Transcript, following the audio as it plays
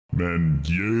Man,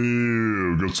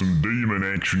 yeah, got some demon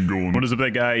action going. What is up there,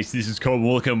 guys? This is Khorne.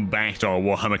 Welcome back to our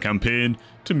Warhammer campaign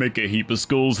to make a heap of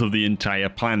skulls of the entire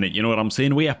planet. You know what I'm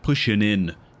saying? We are pushing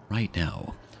in right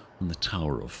now on the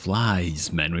Tower of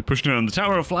Flies, man. We're pushing in on the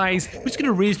Tower of Flies. We're just going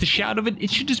to raise the shout of it. It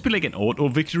should just be like an auto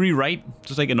victory, right?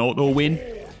 Just like an auto win,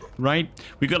 right?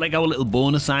 We got like our little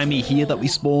bonus army here that we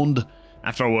spawned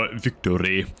after our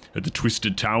victory at the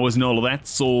Twisted Towers and all of that,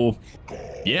 so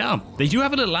yeah, they do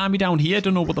have a little army down here. I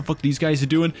don't know what the fuck these guys are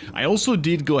doing. I also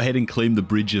did go ahead and claim the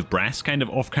Bridge of Brass kind of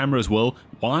off camera as well.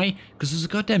 Why? Because there's a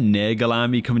goddamn Nurgle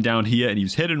army coming down here and he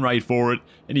was heading right for it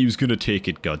and he was gonna take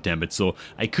it, goddammit. So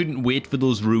I couldn't wait for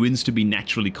those ruins to be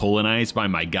naturally colonized by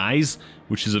my guys,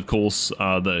 which is of course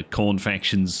the Khorne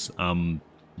factions,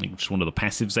 just one of the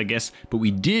passives I guess, but we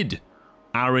did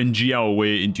RNG our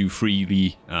way into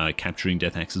freely capturing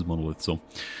Death Axe's monolith, so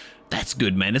that's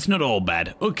good, man. It's not all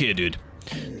bad. Okay, dude.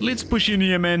 Let's push in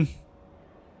here, man,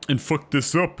 and fuck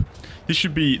this up. This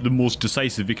should be the most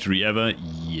decisive victory ever.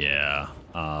 Yeah.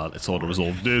 Let's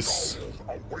auto-resolve this.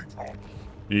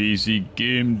 Easy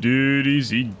game, dude.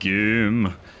 Easy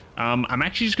game. I'm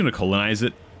actually just gonna colonize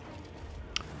it.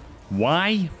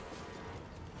 Why?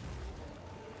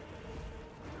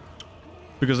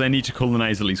 Because I need to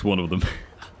colonize at least one of them.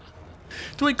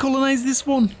 Do I colonize this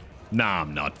one? Nah,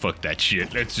 I'm not. Fuck that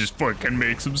shit. Let's just fucking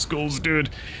make some skulls,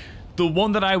 dude. The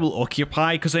one that I will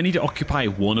occupy, because I need to occupy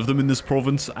one of them in this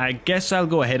province, I guess I'll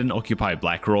go ahead and occupy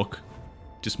Blackrock.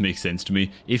 Just makes sense to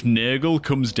me. If Nurgle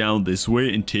comes down this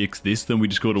way and takes this, then we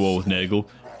just go to war with Nurgle.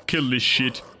 Kill this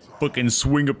shit. Fucking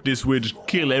swing up this way, just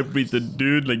kill everything,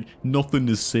 dude. Like, nothing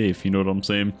is safe, you know what I'm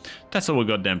saying? That's our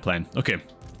goddamn plan. Okay.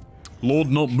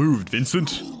 Lord not moved,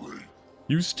 Vincent.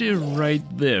 You stay right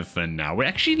there for now. We're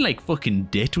actually in like fucking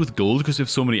debt with gold because we have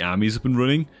so many armies up and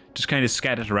running. Just kind of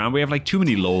scattered around. We have like too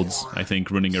many lords, I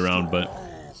think, running around, but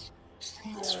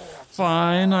it's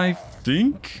fine, I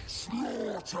think.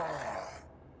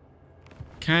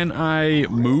 Can I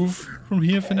move from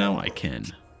here for now? I can.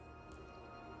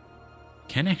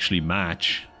 Can actually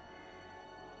match.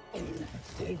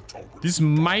 This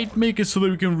might make it so that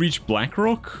we can reach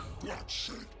Blackrock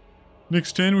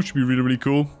next turn, which would be really, really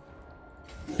cool.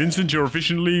 Vincent, you're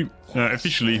officially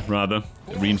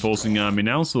reinforcing army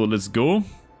now, so let's go.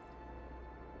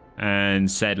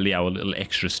 And sadly, our little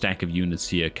extra stack of units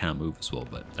here can't move as well,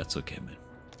 but that's okay, man.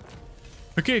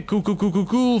 Okay,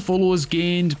 cool. Followers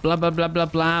gained, blah, blah, blah, blah,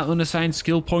 blah. Unassigned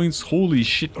skill points. Holy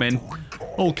shit, man.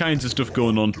 All kinds of stuff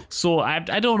going on. So I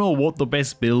don't know what the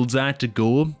best builds are to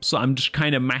go, so I'm just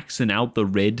kind of maxing out the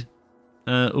red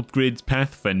upgrades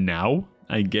path for now,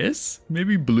 I guess.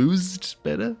 Maybe blue's just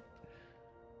better.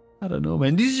 I don't know,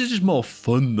 man. These are just more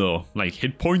fun, though. Like,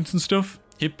 hit points and stuff.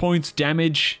 Hit points,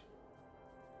 damage.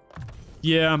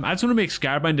 Yeah, I just want to make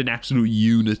Scarbrand an absolute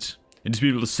unit. And just be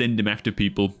able to send him after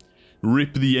people.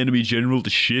 Rip the enemy general to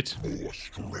shit.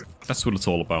 That's what it's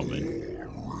all about, man.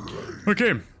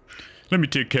 Okay. Let me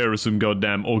take care of some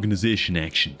goddamn organization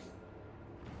action.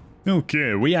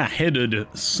 Okay, we are headed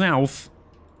south.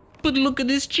 But look at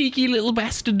this cheeky little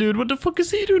bastard, dude. What the fuck is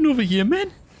he doing over here,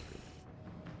 man?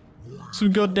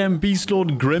 Some goddamn beast lord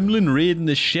gremlin raiding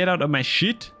the shit out of my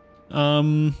shit.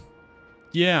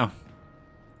 Yeah.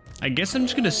 I guess I'm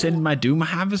just gonna send my doom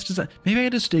harvesters. Maybe I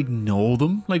just ignore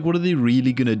them. Like, what are they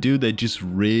really gonna do? They're just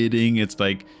raiding. It's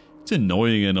like, it's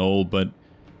annoying and all, but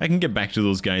I can get back to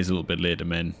those guys a little bit later,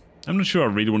 man. I'm not sure I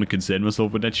really want to concern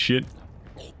myself with that shit.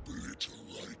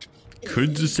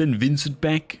 Could just send Vincent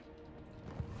back.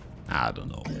 I don't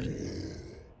know, man.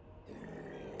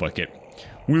 Fuck it.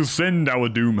 We'll send our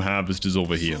Doom Harvesters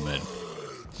over here, man.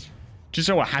 Just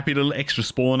our happy little extra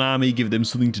spawn army, give them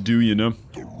something to do, you know?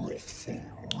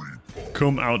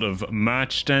 Come out of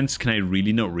march stance. Can I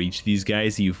really not reach these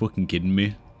guys? Are you fucking kidding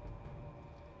me?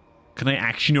 Can I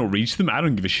actually not reach them? I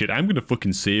don't give a shit. I'm gonna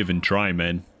fucking save and try,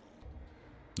 man.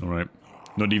 Alright.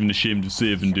 Not even ashamed of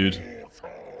saving, dude.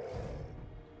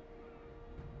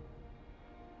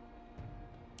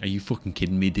 Are you fucking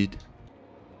kidding me, dude?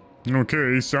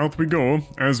 Okay, south we go,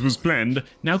 as was planned.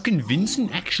 Now, can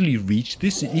Vincent actually reach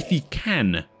this? If he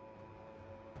can,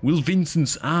 will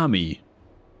Vincent's army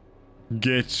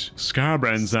get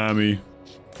Scarbrand's army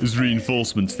as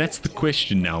reinforcements? That's the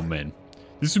question now, man.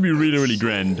 This would be really, really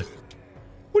grand.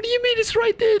 What do you mean it's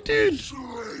right there, dude?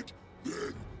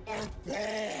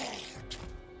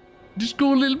 Just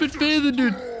go a little bit further,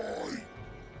 dude.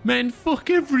 Man,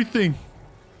 fuck everything.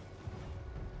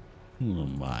 Oh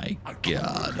my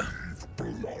god.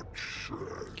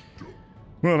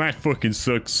 Well, that fucking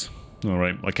sucks.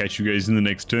 Alright, I'll catch you guys in the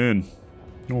next turn.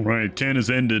 Alright, 10 has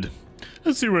ended.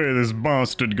 Let's see where this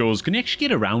bastard goes. Can he actually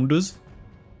get around us?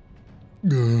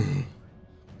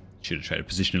 should have tried to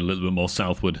position it a little bit more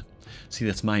southward. See,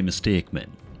 that's my mistake,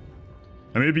 man.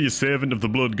 I may be a servant of the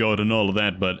blood god and all of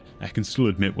that, but I can still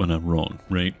admit when I'm wrong,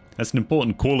 right? That's an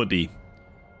important quality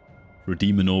for a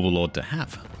demon overlord to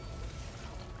have.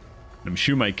 I'm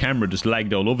sure my camera just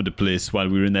lagged all over the place while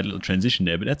we were in that little transition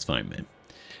there, but that's fine, man.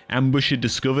 Ambush had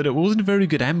discovered it. Wasn't a very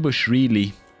good ambush,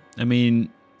 really. I mean,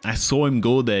 I saw him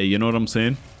go there, you know what I'm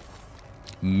saying?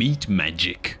 Meat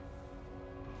magic.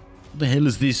 What the hell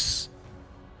is this?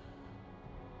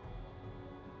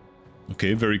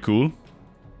 Okay, very cool.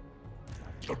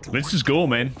 Let's just go,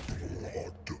 man.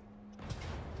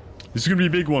 This is gonna be a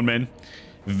big one, man.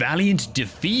 Valiant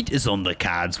defeat is on the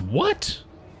cards. What?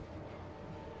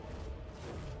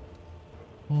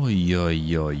 Oi,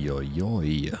 oi, oi, oi,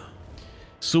 oi.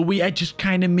 So we are just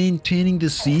kind of maintaining the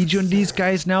siege on these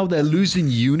guys now. They're losing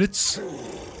units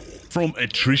from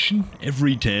attrition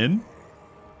every turn.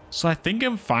 So I think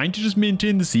I'm fine to just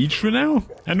maintain the siege for now.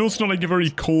 I know it's not like a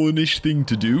very Khorne-ish thing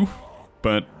to do,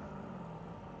 but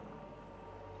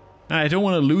I don't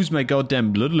want to lose my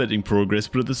goddamn bloodletting progress,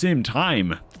 but at the same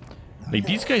time, like,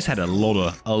 these guys had a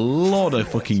lot of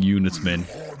fucking units, man.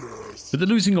 But they're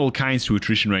losing all kinds to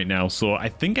attrition right now, so I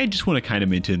think I just want to kind of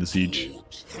maintain the siege.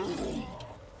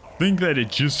 I think that it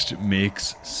just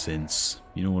makes sense.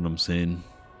 You know what I'm saying?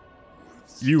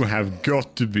 You have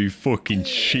got to be fucking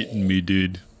shitting me,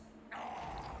 dude.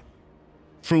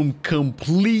 From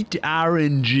complete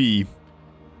RNG,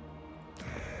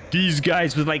 these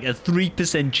guys with like a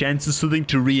 3% chance of something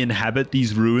to re-inhabit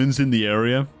these ruins in the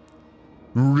area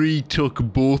retook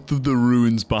both of the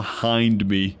ruins behind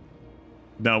me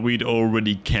that we'd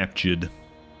already captured.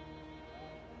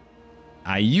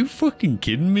 Are you fucking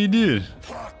kidding me, dude?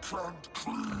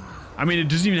 I mean, it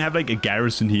doesn't even have like a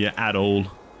garrison here at all,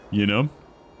 you know?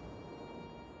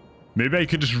 Maybe I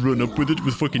could just run up with it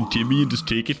with fucking Timmy and just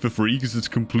take it for free because it's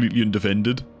completely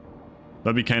undefended.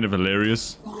 That'd be kind of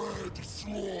hilarious.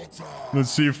 Let's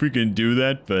see if we can do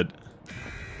that, but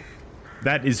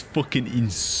that is fucking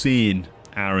insane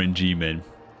RNG, man.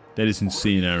 That is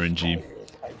insane RNG.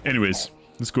 Anyways,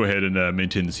 let's go ahead and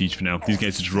maintain the siege for now. These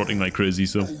guys are just rotting like crazy,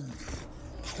 so...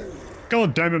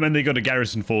 God damn it, man, they got a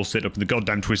garrison force set up in the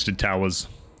goddamn Twisted Towers.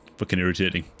 Fucking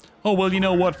irritating. Oh, well, you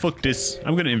know what? Fuck this.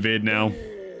 I'm gonna invade now.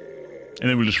 And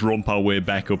then we'll just romp our way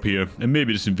back up here. And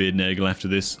maybe just invade Nagel after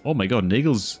this. Oh my god,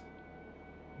 Nagel is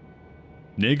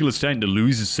starting to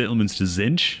lose his settlements to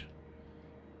Zench.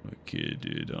 Okay,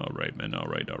 dude. Alright, man.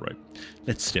 Alright, alright.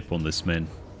 Let's step on this, man.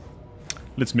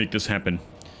 Let's make this happen.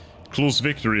 Close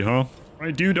victory, huh?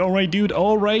 Alright, dude. Alright, dude.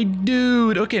 Alright,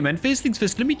 dude. Okay, man. First things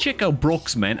first. Let me check out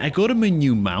Brock's, man. I got him a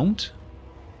new mount.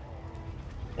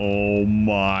 Oh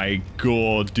my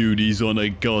god, dude. He's on a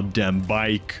goddamn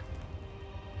bike.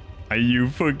 Are you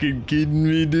fucking kidding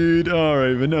me, dude?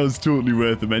 Alright, man. That was totally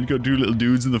worth it, man. Got two little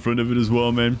dudes in the front of it as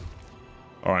well, man.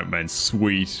 Alright, man.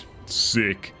 Sweet.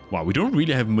 Sick. Wow, we don't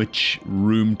really have much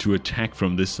room to attack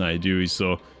from this side, do we?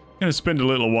 So, I'm gonna spend a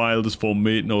little while just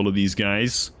formating all of these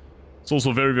guys. It's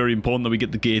also very, very important that we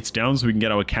get the gates down so we can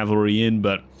get our cavalry in,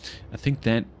 but I think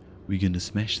that we're gonna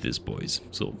smash this, boys.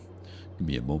 So, give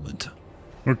me a moment.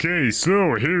 Okay,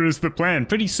 so here is the plan.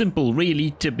 Pretty simple,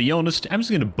 really, to be honest. I'm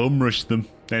just gonna bum rush them.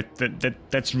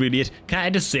 That's really it. Can I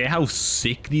just say how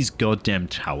sick these goddamn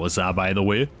towers are, by the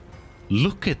way?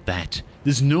 Look at that.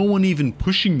 There's no one even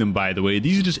pushing them, by the way.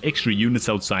 These are just extra units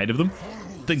outside of them.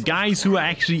 The guys who are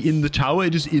actually in the tower are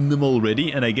just in them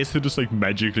already, and I guess they're just like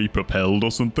magically propelled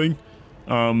or something.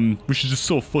 Which is just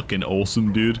so fucking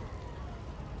awesome, dude.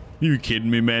 Are you kidding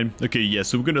me, man? Okay, yeah,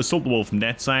 so we're gonna assault the wall from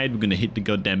that side. We're gonna hit the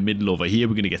goddamn middle over here.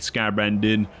 We're gonna get Scarbrand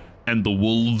in. And the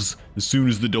wolves. As soon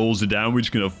as the doors are down, we're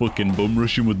just gonna fucking bum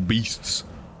rush him with beasts.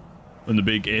 And the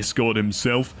big escort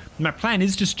himself. My plan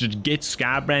is just to get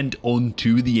Scarbrand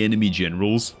onto the enemy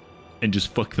generals. And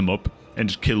just fuck them up. And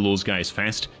just kill those guys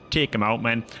fast. Take them out,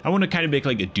 man. I want to kind of make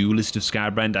like a duelist of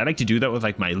Scarbrand. I like to do that with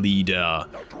like my lead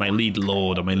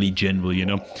lord or my lead general, you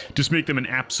know. Just make them an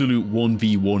absolute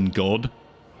 1v1 god.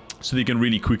 So they can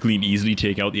really quickly and easily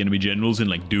take out the enemy generals in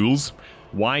like duels.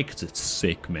 Why? Because it's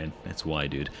sick, man. That's why,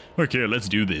 dude. Okay, let's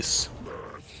do this.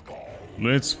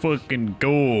 Let's fucking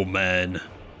go, man.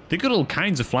 They got all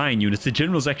kinds of flying units. The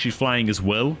general's actually flying as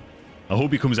well. I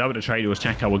hope he comes out to try to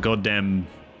attack our goddamn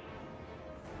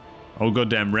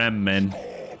ram, man.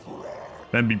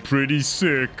 That'd be pretty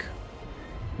sick.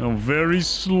 Now, very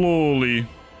slowly,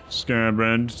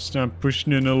 Scarbrand, start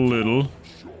pushing in a little.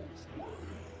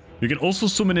 You can also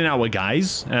summon in our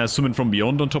guys. Summon from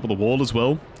beyond on top of the wall as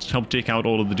well. To help take out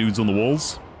all of the dudes on the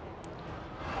walls.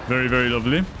 Very, very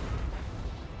lovely.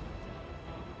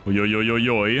 Yo, yo, yo,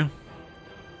 yo.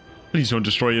 Please don't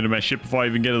destroy any of my ship before I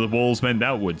even get to the walls, man.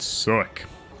 That would suck.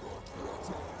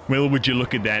 Well, would you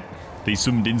look at that? They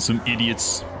summoned in some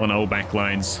idiots on our back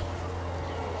lines.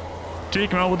 Take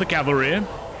them out with the cavalry. It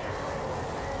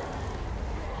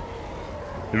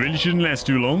really shouldn't last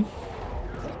too long.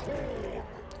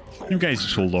 You guys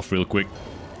just hold off real quick,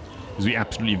 as we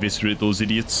absolutely eviscerate those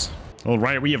idiots.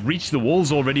 Alright, we have reached the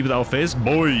walls already with our first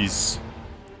boys.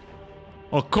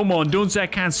 Oh, come on, don't say I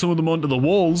can't summon them onto the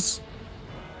walls.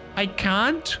 I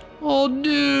can't? Oh,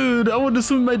 dude, I want to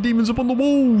summon my demons up on the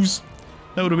walls.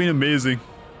 That would have been amazing.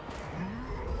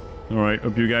 Alright,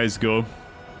 up you guys go.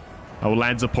 Our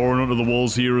lads are pouring onto the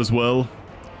walls here as well.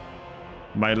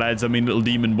 My lads, I mean little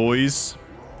demon boys.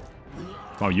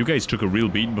 Wow, you guys took a real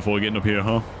beating before getting up here,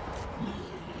 huh?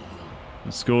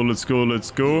 Let's go, let's go,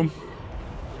 let's go.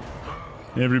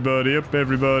 Everybody up,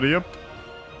 everybody up.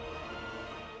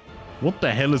 What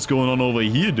the hell is going on over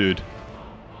here, dude?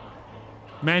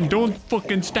 Man, don't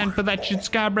fucking stand for that shit,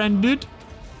 Scarbrand, dude.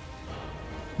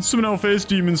 Let's summon our first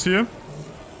demons here.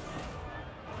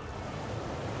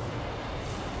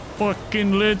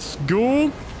 Fucking let's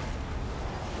go.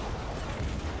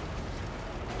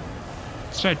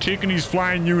 Start taking these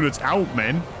flying units out,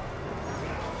 man.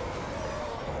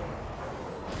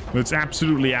 Let's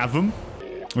absolutely have them.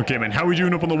 Okay, man, how are we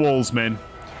doing up on the walls, man?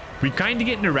 We kind of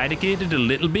getting eradicated a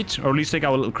little bit, or at least like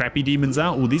our little crappy demons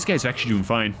out. Oh, these guys are actually doing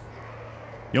fine.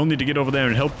 You all need to get over there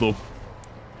and help, though.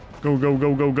 Go, go,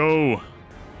 go, go, go.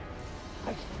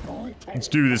 Let's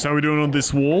do this. How are we doing on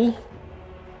this wall?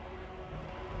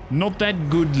 Not that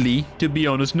goodly, to be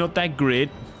honest. Not that great.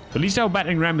 At least our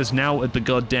battering ram is now at the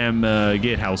goddamn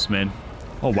gatehouse, man.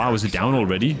 Oh, wow. Is it down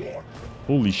already?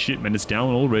 Holy shit, man. It's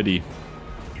down already.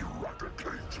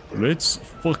 Let's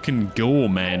fucking go,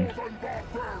 man.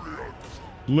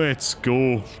 Let's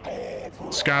go.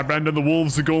 Scarbrand and the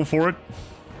wolves are going for it.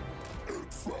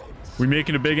 We're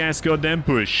making a big ass goddamn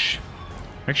push.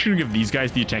 Actually, gonna give these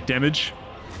guys the attack damage.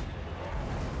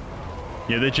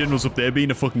 Yeah, their general's up there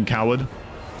being a fucking coward.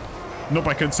 Not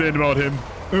my concern about him.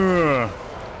 Ugh.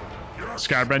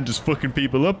 Scarbrand just fucking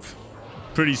people up.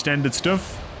 Pretty standard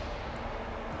stuff.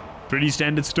 Pretty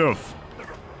standard stuff.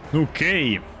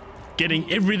 Okay.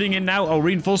 Getting everything in now. Our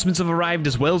reinforcements have arrived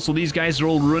as well, so these guys are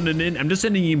all running in. I'm just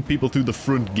sending in people through the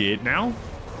front gate now.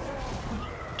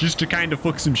 Just to kind of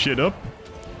fuck some shit up.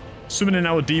 Summoning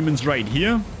our demons right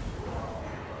here.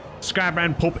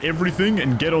 Scarbrand pop everything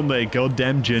and get on their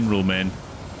goddamn general, man.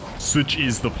 Such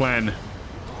is the plan.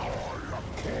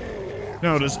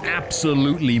 Now just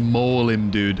absolutely maul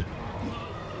him, dude.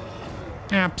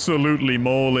 Absolutely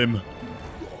maul him.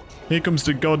 Here comes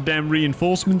the goddamn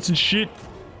reinforcements and shit.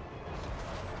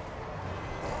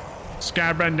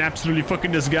 Scarbrand absolutely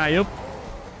fucking this guy up.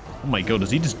 Oh my god,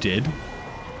 is he just dead?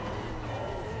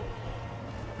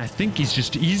 I think he's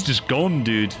just gone,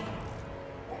 dude.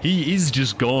 He is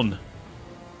just gone.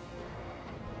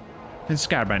 And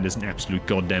Scarbrand is an absolute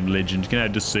goddamn legend, can I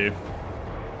just say?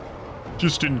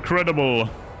 Just incredible.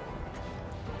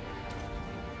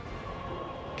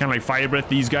 Can I fire breath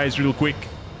these guys real quick?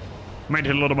 Might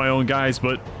hit a lot of my own guys,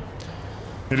 but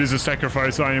it is a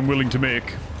sacrifice I am willing to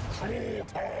make.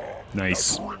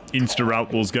 Nice.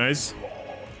 Insta-rout those guys.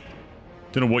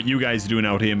 Don't know what you guys are doing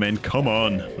out here, man. Come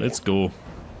on. Let's go.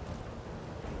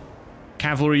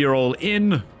 Cavalry are all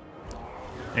in.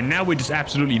 And now we're just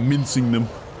absolutely mincing them.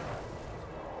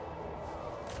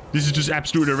 This is just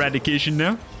absolute eradication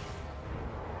now.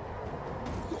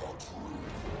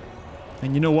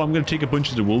 And you know what? I'm going to take a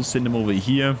bunch of the wolves, send them over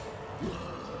here.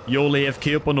 You all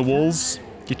AFK up on the walls.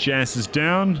 Get your asses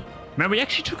down. Man, we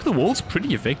actually took the walls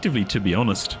pretty effectively, to be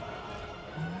honest.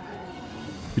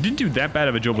 We didn't do that bad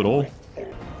of a job at all.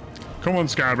 Come on,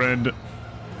 Scarbrand.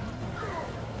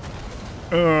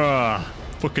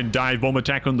 Fucking dive bomb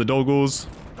attack on the doggos.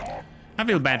 I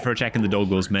feel bad for attacking the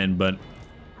doggos, man, but...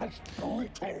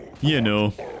 you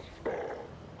know.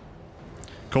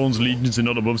 Khorne's legions are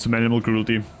not above some animal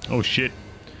cruelty. Oh, shit.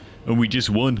 And we just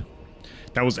won.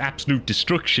 That was absolute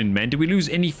destruction, man. Did we lose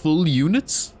any full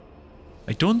units?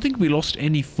 I don't think we lost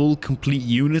any full complete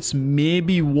units.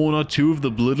 Maybe one or two of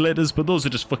the bloodletters, but those are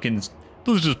just fucking...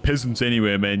 those are just peasants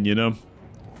anyway, man, you know?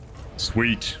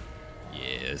 Sweet.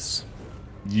 Yes.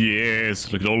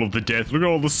 Yes. Look at all of the death. Look at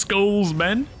all the skulls,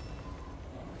 man.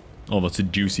 Oh, that's a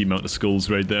juicy amount of skulls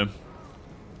right there.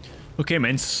 Okay,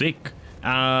 man. Sick.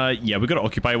 Yeah, we gotta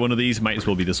occupy one of these. Might as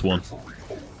well be this one.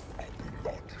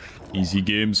 Easy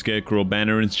game. Scarecrow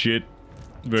banner and shit.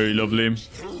 Very lovely.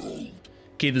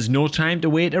 Okay, there's no time to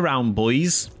wait around,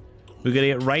 boys. We're gonna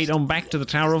get right on back to the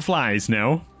Tower of Flies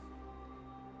now.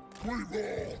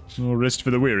 No rest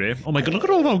for the weary. Oh my god, look at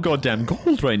all our goddamn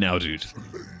gold right now, dude.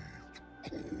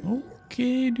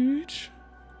 Okay, dude.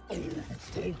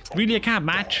 Really, I can't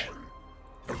match?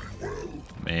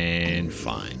 man.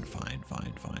 Fine.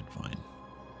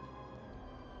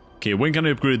 Okay, when can I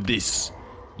upgrade this?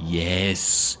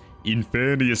 Yes.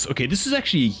 Infernius. Okay, this is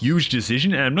actually a huge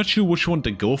decision, and I'm not sure which one to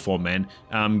go for, man.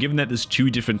 Given that there's two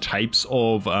different types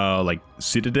of, like,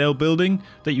 citadel building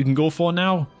that you can go for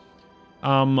now.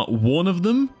 One of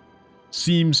them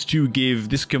seems to give...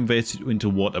 This converts it into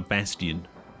what? A bastion.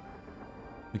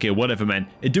 Okay, whatever, man.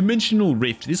 A dimensional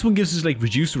rift. This one gives us, like,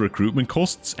 reduced recruitment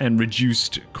costs and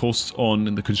reduced costs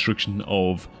on the construction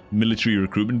of military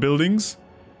recruitment buildings.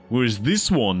 Whereas this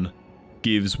one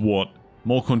gives what?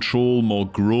 More control, more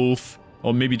growth,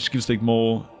 or maybe it just gives, like,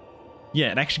 more...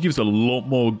 Yeah, it actually gives a lot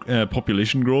more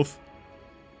population growth.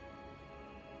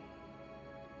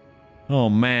 Oh,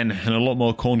 man, and a lot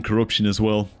more Khorne corruption as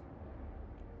well.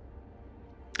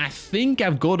 I think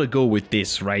I've got to go with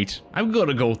this, right? I've got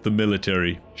to go with the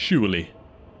military, surely.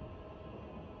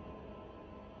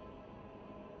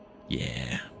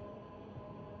 Yeah.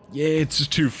 Yeah, it's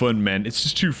just too fun, man. It's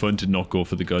just too fun to not go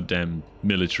for the goddamn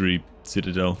military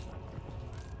citadel.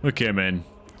 Okay, man.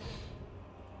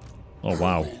 Oh,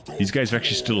 wow. These guys are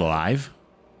actually still alive?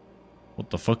 What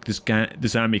the fuck?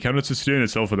 This army cannot sustain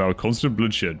itself without constant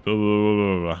bloodshed. Blah, blah,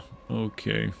 blah, blah, blah.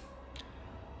 Okay.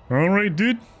 Alright,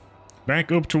 dude.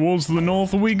 Back up towards the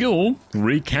north we go.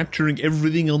 Recapturing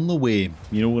everything on the way.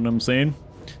 You know what I'm saying?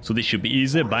 So this should be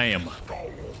easy. Bam.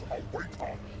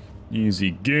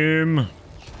 Easy game.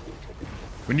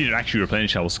 We need to actually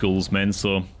replenish our skulls, man,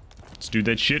 so let's do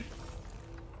that shit.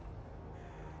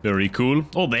 Very cool.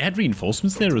 Oh, they had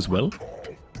reinforcements there as well.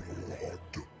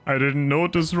 I didn't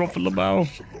notice, Ruffalabao.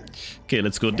 Okay,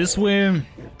 let's go this way.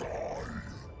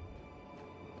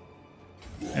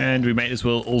 And we might as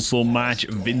well also march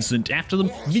Vincent after them.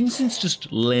 Vincent's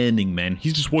just learning, man.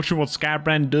 He's just watching what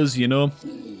Scarbrand does, you know?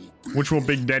 Watch what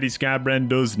Big Daddy Scarbrand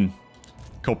does and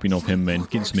copying off him, man.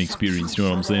 Getting some experience, you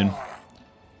know what I'm saying?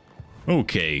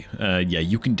 Okay, yeah,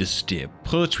 you can just stay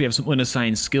put. We have some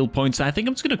unassigned skill points. I think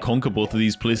I'm just going to conquer both of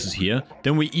these places here.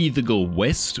 Then we either go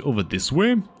west over this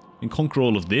way and conquer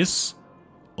all of this,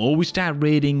 or we start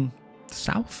raiding the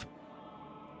south.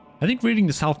 I think raiding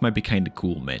the south might be kind of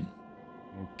cool, man.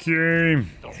 Okay,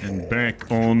 and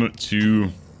back on to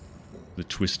the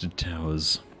Twisted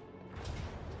Towers.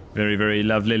 Very, very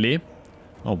lovely.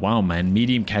 Oh, wow, man.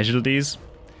 Medium casualties.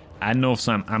 I don't know if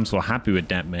I'm so happy with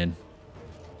that, man.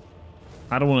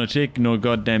 I don't want to take no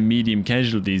goddamn medium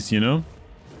casualties, you know?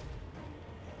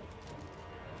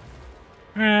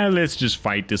 Let's just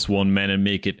fight this one, man, and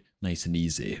make it nice and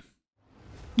easy.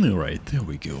 Alright, there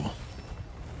we go.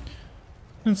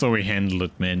 That's how we handle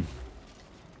it, man.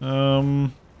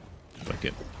 Fuck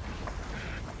it.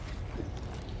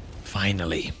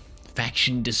 Finally.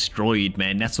 Faction destroyed,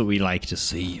 man. That's what we like to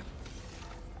see.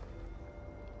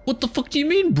 What the fuck do you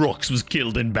mean Brox was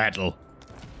killed in battle?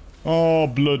 Oh,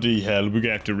 bloody hell. We're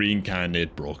gonna have to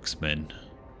reincarnate Brox, man.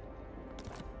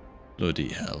 Bloody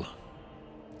hell.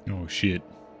 Oh, shit.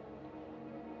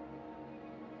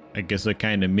 I guess I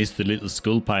kind of missed the little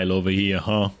skull pile over here,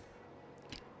 huh?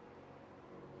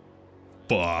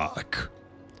 Fuck.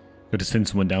 Gotta send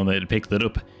someone down there to pick that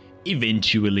up.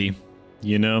 Eventually.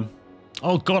 You know?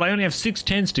 Oh, God, I only have 6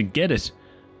 tens to get it.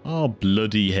 Oh,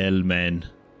 bloody hell, man.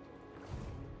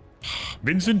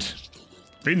 Vincent?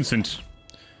 Vincent.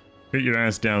 Get your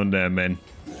ass down there, man.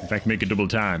 In fact, make it double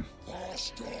time.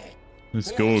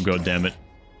 Let's go, goddammit.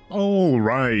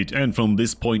 Alright, and from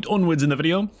this point onwards in the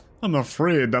video, I'm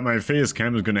afraid that my face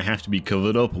cam is going to have to be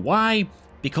covered up. Why?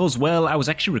 Because, well, I was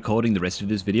actually recording the rest of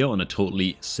this video on a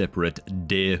totally separate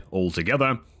day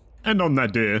altogether. And on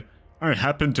that day, I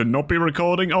happened to not be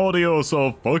recording audio,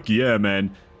 so fuck yeah,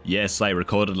 man. Yes, I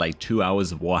recorded like 2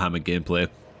 hours of Warhammer gameplay,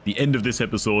 the end of this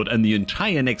episode, and the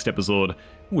entire next episode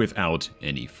without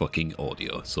any fucking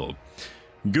audio, so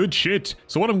good shit.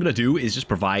 So what I'm gonna do is just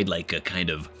provide like a kind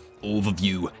of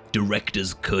overview,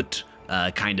 director's cut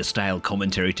kind of style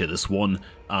commentary to this one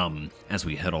as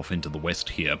we head off into the west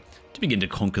here to begin to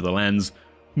conquer the lands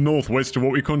northwest of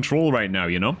what we control right now,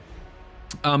 you know.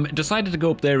 Decided to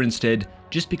go up there instead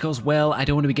just because, well, I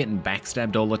don't want to be getting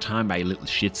backstabbed all the time by little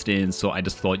shit stains, so I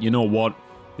just thought, you know what,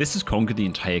 this is conquer the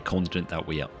entire continent that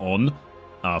we are on.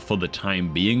 For the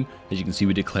time being. As you can see,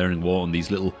 we're declaring war on these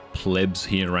little plebs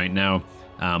here right now,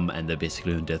 and they're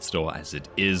basically on death's door as it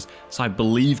is. So I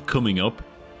believe coming up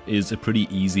is a pretty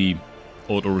easy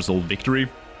auto-resolve victory.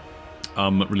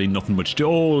 Really nothing much to...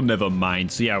 Oh, never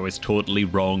mind. See, I was totally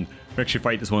wrong. We actually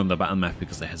fight this one on the battle map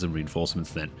because it has some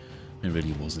reinforcements then. I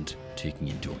really wasn't taking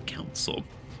into account, so...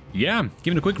 Yeah,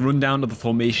 giving a quick rundown of the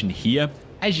formation here.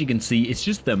 As you can see, it's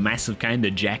just the massive kind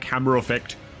of jackhammer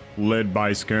effect, led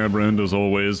by Scarbrand as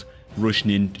always, rushing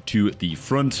into the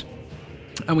front.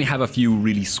 And we have a few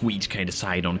really sweet kind of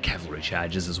side-on cavalry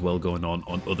charges as well going on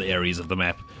other areas of the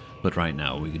map. But right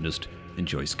now, we can just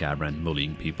enjoy Scarbrand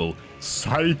mullying people.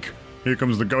 Psych! Here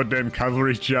comes the goddamn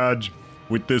cavalry charge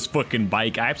with this fucking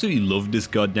bike. I absolutely love this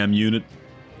goddamn unit.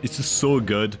 It's just so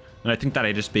good. And I think that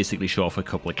I just basically show off a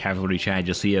couple of cavalry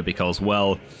charges here because,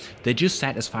 well, they're just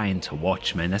satisfying to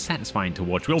watch, man. They're satisfying to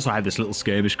watch. We also have this little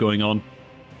skirmish going on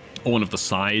one of the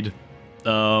side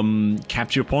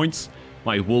capture points.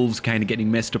 My wolves kind of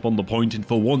getting messed up on the point, and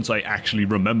for once I actually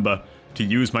remember to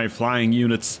use my flying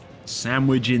units,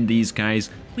 sandwiching these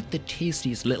guys with the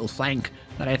tastiest little flank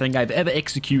that I think I've ever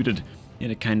executed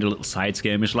in a kind of little side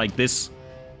skirmish like this.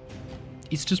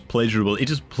 It's just pleasurable. It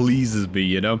just pleases me,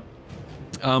 you know?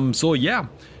 So yeah,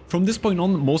 from this point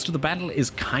on, most of the battle is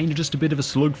kind of just a bit of a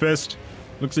slugfest.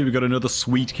 Looks like we've got another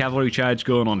sweet cavalry charge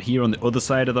going on here on the other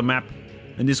side of the map.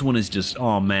 And this one is just,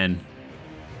 oh man.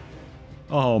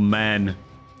 Oh man.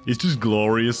 It's just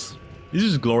glorious. It's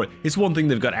just glorious. It's one thing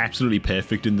they've got absolutely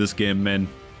perfect in this game, man.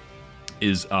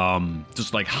 Is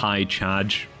just like high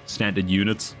charge standard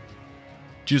units.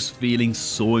 Just feeling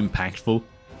so impactful.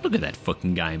 Look at that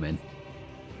fucking guy, man.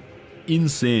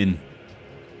 Insane.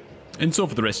 And so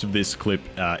for the rest of this clip,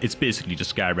 it's basically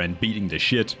just Scarbrand beating the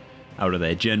shit out of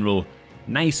their general.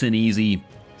 Nice and easy.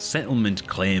 Settlement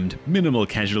claimed. Minimal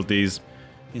casualties.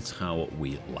 It's how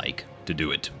we like to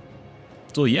do it.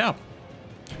 So yeah.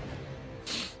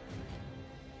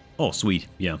 Oh, sweet.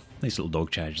 Yeah. Nice little dog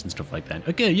charges and stuff like that.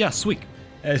 Okay, yeah, sweet.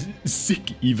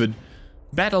 Sick even.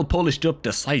 Battle polished up,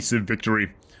 decisive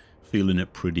victory. Feeling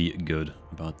it pretty good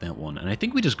about that one. And I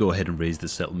think we just go ahead and raise the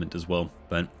settlement as well.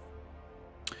 But,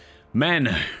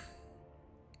 man.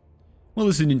 Well,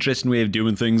 this is an interesting way of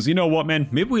doing things. You know what, man?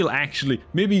 Maybe we'll actually,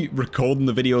 maybe recording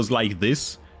the videos like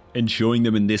this and showing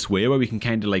them in this way where we can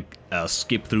kind of like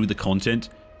skip through the content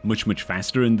much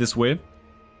faster in this way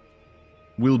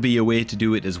will be a way to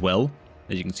do it as well.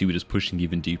 As you can see, we're just pushing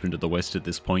even deeper into the west at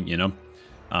this point, you know,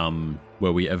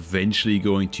 where we're eventually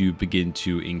going to begin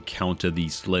to encounter the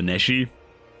Slaneshi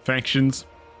factions.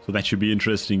 So that should be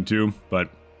interesting too. But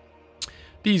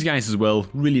these guys as well,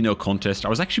 really no contest. I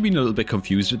was actually being a little bit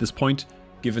confused at this point,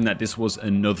 given that this was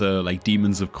another like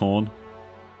Demons of Khorne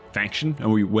faction,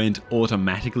 and we went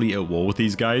automatically at war with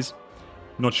these guys.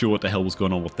 Not sure what the hell was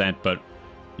going on with that, but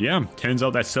yeah, turns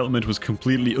out that settlement was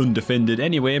completely undefended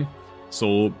anyway,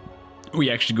 so we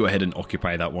actually go ahead and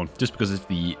occupy that one, just because it's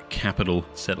the capital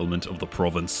settlement of the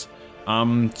province.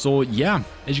 So yeah,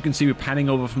 as you can see, we're panning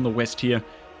over from the west here,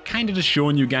 kind of just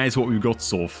showing you guys what we've got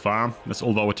so far. That's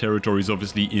all of our territories,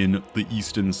 obviously, in the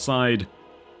eastern side.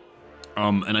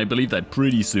 And I believe that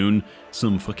pretty soon,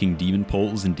 some fucking demon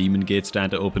portals and demon gates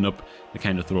start to open up. They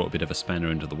kind of throw a bit of a spanner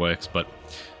into the works, but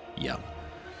yeah.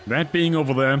 That being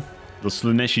over there, the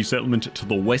Slaneshi settlement to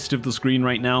the west of the screen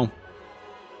right now,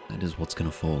 that is what's going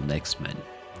to fall next, man.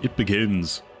 It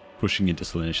begins pushing into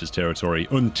Slaneshi's territory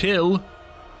until...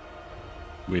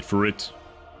 wait for it.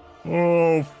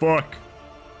 Oh, fuck.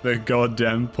 The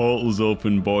goddamn portal's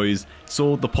open, boys.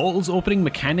 So the portal's opening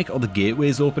mechanic, or the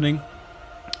gateway's opening,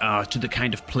 to the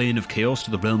kind of plane of chaos,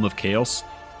 to the realm of chaos.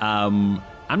 I'm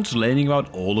just learning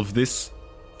about all of this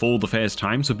for the first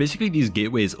time. So basically these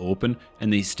gateways open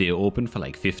and they stay open for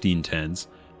like 15 turns.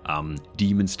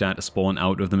 Demons start to spawn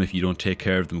out of them if you don't take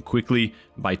care of them quickly.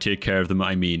 By take care of them,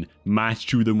 I mean march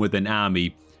to them with an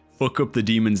army, fuck up the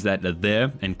demons that are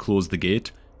there and close the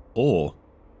gate, or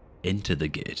enter the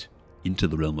gate into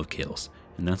the realm of chaos.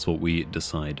 And that's what we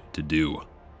decide to do.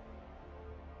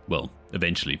 Well,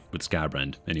 eventually, with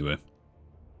Scarbrand, anyway.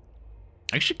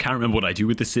 I actually can't remember what I do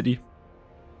with this city.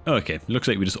 Okay, looks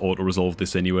like we just auto-resolved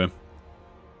this anyway.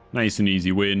 Nice and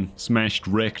easy win. Smashed,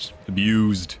 wrecked,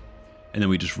 abused. And then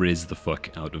we just raise the fuck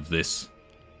out of this.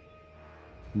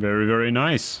 Very, very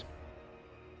nice.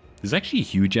 There's actually a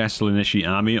huge-ass Slaneshi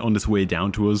army on its way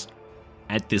down to us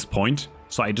at this point.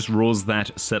 So I just raised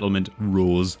that settlement,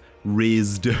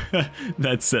 raised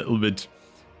that settlement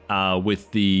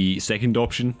with the second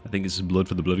option. I think it's Blood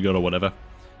for the Blood God or whatever.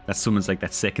 That summons like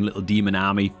that second little demon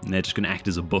army, and they're just going to act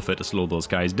as a buffer to slow those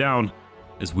guys down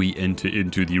as we enter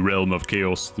into the realm of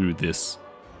chaos through this.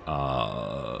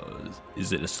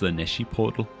 Is it a Slaneshi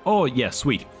portal? Oh yeah,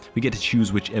 sweet. We get to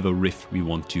choose whichever rift we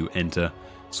want to enter.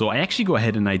 So I actually go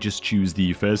ahead and I just choose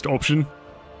the first option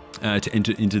to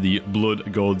enter into the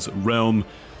Blood God's realm.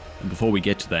 And before we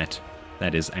get to that,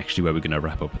 that is actually where we're going to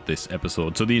wrap up this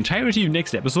episode. So the entirety of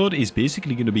next episode is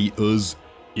basically going to be us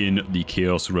in the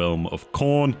Chaos Realm of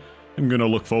Khorne. I'm going to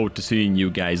look forward to seeing you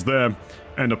guys there,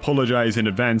 and apologize in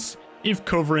advance if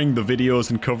covering the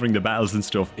videos and covering the battles and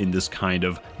stuff in this kind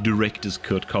of director's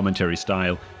cut commentary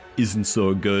style isn't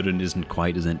so good and isn't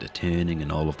quite as entertaining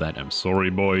and all of that. I'm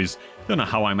sorry, boys. Don't know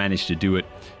how I managed to do it.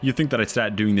 You'd think that I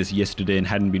started doing this yesterday and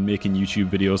hadn't been making YouTube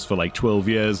videos for like 12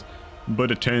 years, but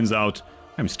it turns out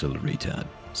I'm still a retard.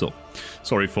 So,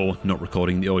 sorry for not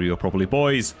recording the audio properly,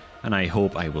 boys, and I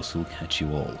hope I will still catch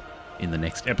you all in the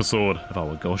next episode of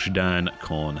our gosh darn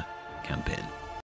Khorne campaign.